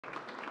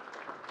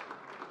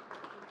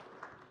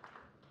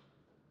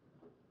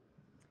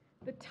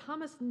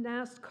Thomas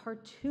Nast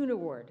Cartoon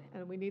Award,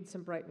 and we need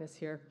some brightness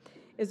here,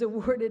 is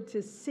awarded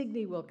to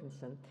Signe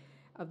Wilkinson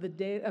of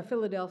the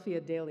Philadelphia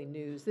Daily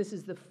News. This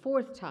is the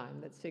 4th time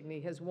that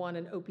Signe has won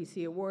an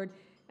OPC award,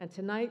 and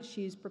tonight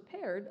she's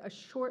prepared a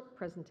short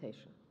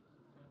presentation.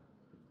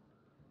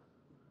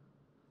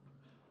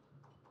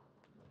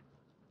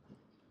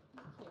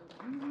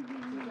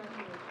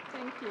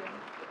 Thank you.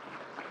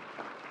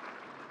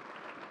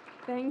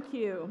 Thank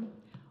you.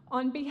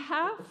 On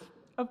behalf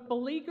of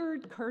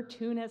beleaguered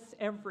cartoonists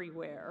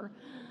everywhere,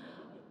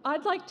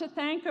 I'd like to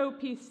thank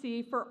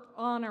OPC for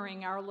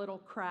honoring our little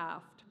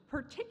craft,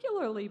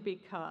 particularly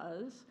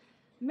because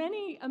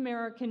many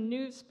American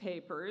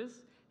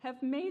newspapers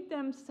have made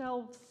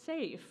themselves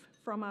safe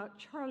from a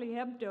Charlie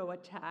Hebdo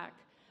attack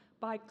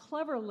by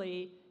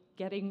cleverly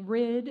getting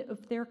rid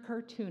of their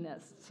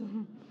cartoonists.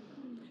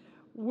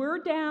 We're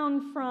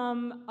down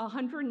from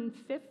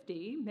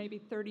 150, maybe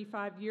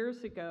 35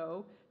 years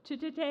ago, to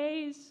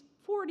today's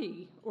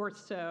 40 or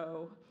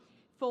so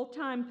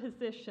full-time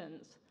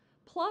positions,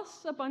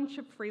 plus a bunch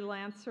of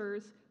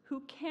freelancers who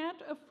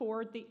can't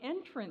afford the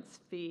entrance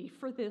fee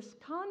for this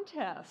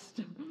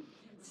contest.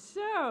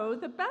 So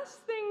the best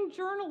thing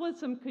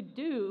journalism could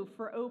do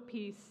for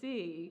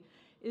OPC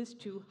is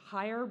to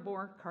hire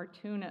more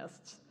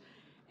cartoonists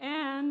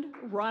and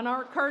run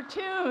our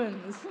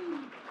cartoons.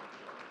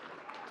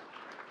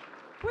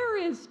 Where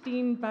is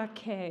Dean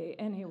Baquet,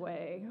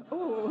 anyway?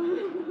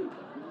 Oh.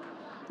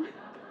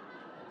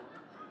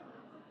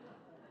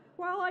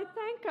 While I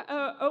thank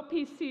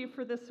OPC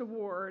for this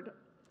award,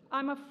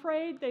 I'm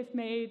afraid they've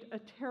made a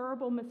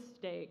terrible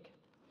mistake.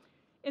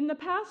 In the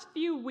past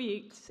few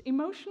weeks,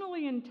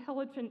 emotionally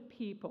intelligent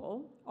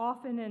people,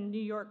 often in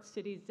New York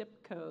City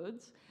zip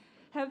codes,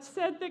 have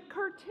said that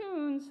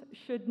cartoons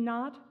should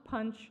not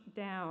punch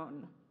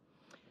down.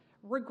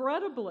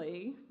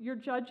 Regrettably, your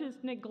judges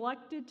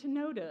neglected to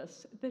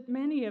notice that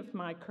many of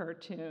my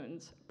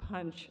cartoons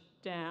punch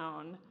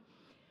down.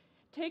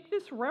 Take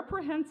this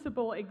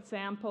reprehensible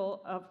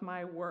example of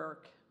my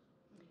work.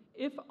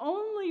 If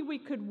only we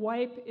could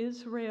wipe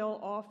Israel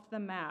off the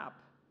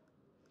map,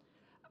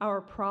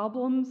 our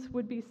problems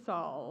would be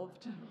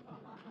solved.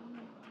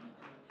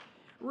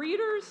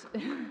 Readers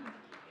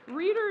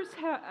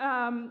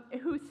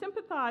who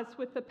sympathize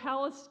with the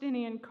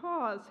Palestinian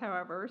cause,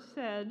 however,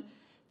 said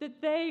that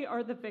they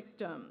are the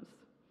victims.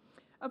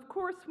 Of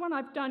course, when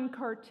I've done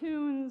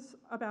cartoons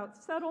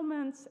about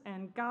settlements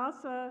and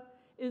Gaza,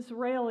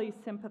 Israeli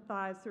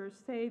sympathizers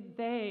say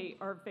they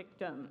are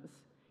victims.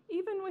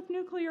 Even with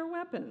nuclear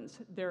weapons,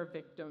 they're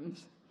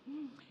victims.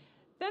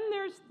 Then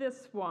there's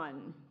this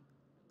one.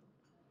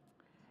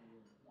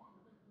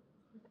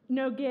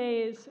 No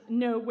gays,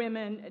 no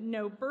women,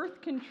 no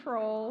birth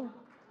control.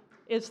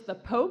 Is the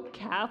Pope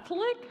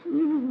Catholic?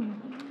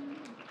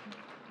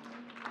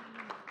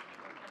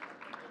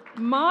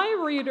 My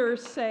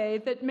readers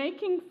say that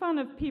making fun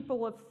of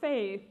people of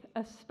faith,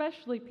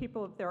 especially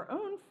people of their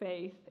own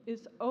faith,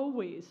 is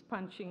always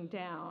punching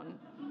down.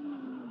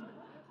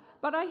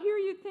 But I hear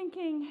you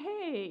thinking,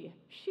 hey,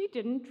 she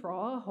didn't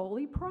draw a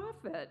holy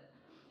prophet.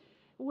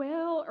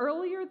 Well,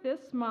 earlier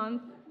this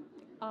month,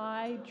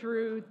 I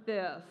drew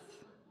this.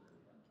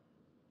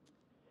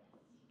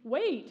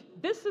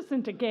 Wait, this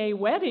isn't a gay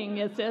wedding,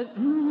 is it?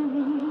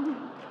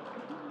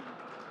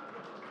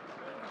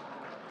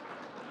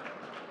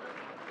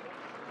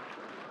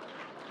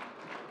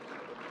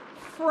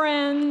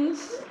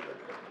 Friends,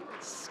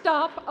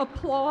 stop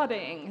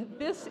applauding.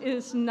 This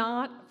is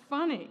not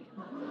funny.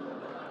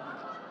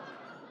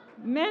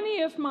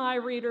 Many of my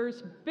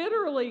readers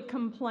bitterly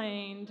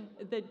complained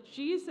that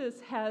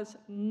Jesus has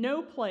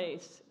no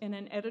place in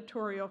an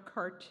editorial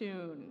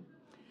cartoon.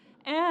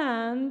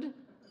 And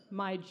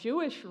my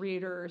Jewish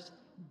readers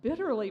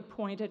bitterly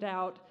pointed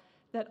out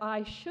that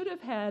I should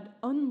have had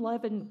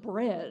unleavened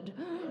bread.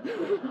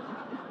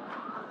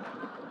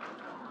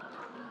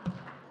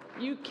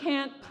 You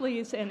can't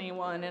please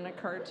anyone in a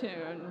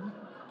cartoon.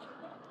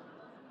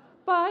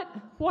 But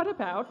what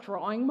about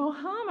drawing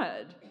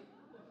Muhammad?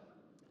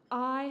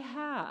 I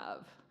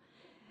have.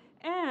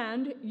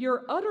 And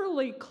your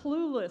utterly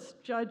clueless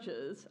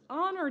judges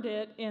honored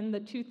it in the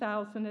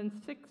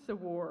 2006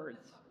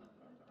 awards.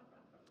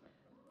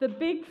 The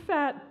Big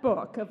Fat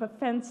Book of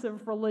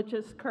Offensive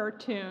Religious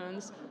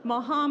Cartoons,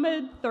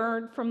 Muhammad,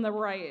 third from the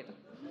right.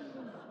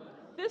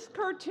 This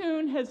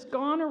cartoon has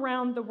gone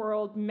around the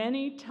world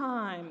many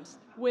times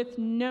with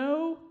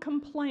no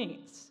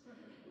complaints,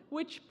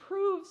 which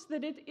proves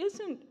that it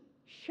isn't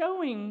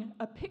showing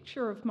a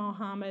picture of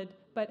Muhammad,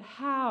 but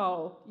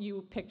how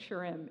you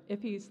picture him.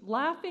 If he's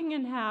laughing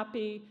and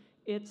happy,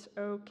 it's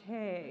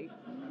okay.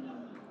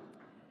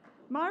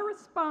 My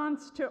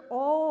response to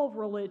all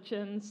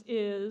religions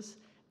is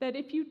that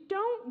if you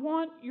don't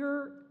want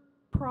your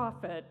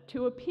prophet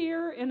to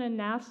appear in a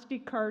nasty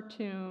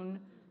cartoon,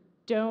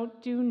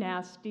 don't do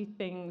nasty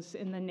things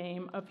in the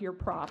name of your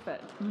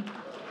prophet.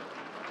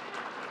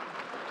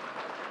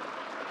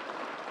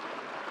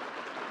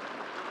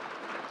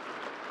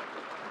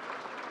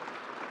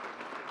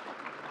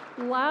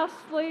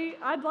 Lastly,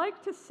 I'd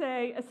like to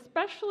say,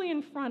 especially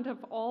in front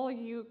of all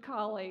you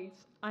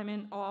colleagues I'm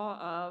in awe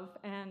of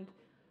and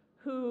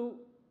who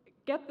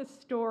get the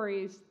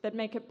stories that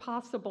make it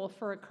possible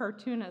for a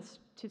cartoonist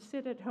to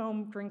sit at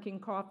home drinking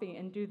coffee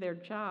and do their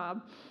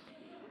job,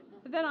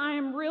 that I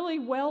am really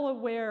well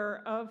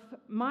aware of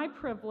my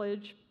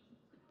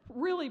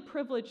really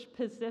privileged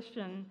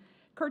position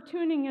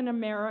cartooning in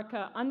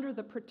America under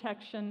the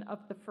protection of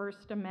the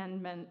First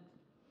Amendment.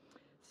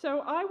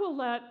 So I will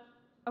let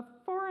a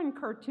foreign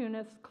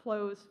cartoonist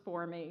close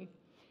for me.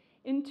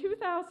 In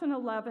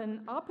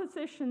 2011,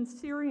 opposition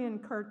Syrian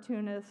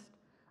cartoonist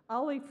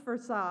Ali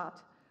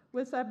Farzat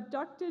was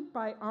abducted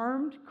by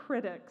armed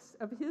critics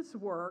of his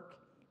work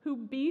who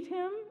beat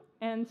him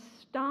and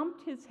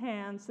stomped his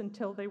hands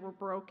until they were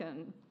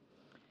broken.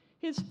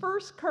 His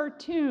first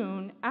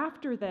cartoon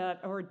after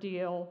that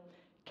ordeal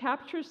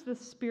captures the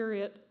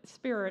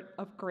spirit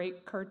of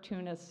great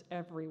cartoonists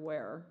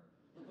everywhere.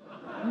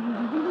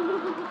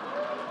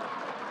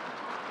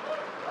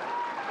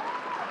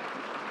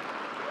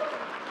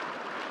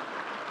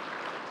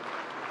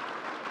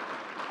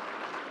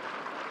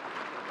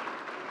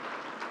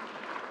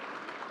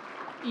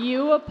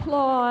 You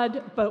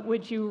applaud, but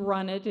would you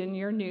run it in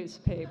your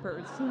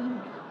newspapers?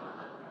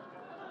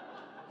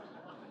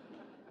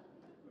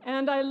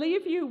 And I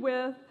leave you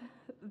with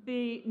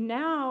the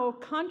now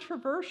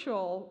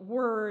controversial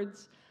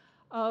words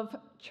of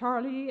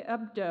Charlie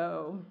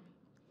Hebdo: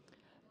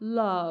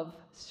 love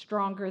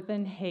stronger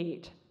than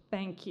hate.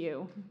 Thank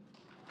you.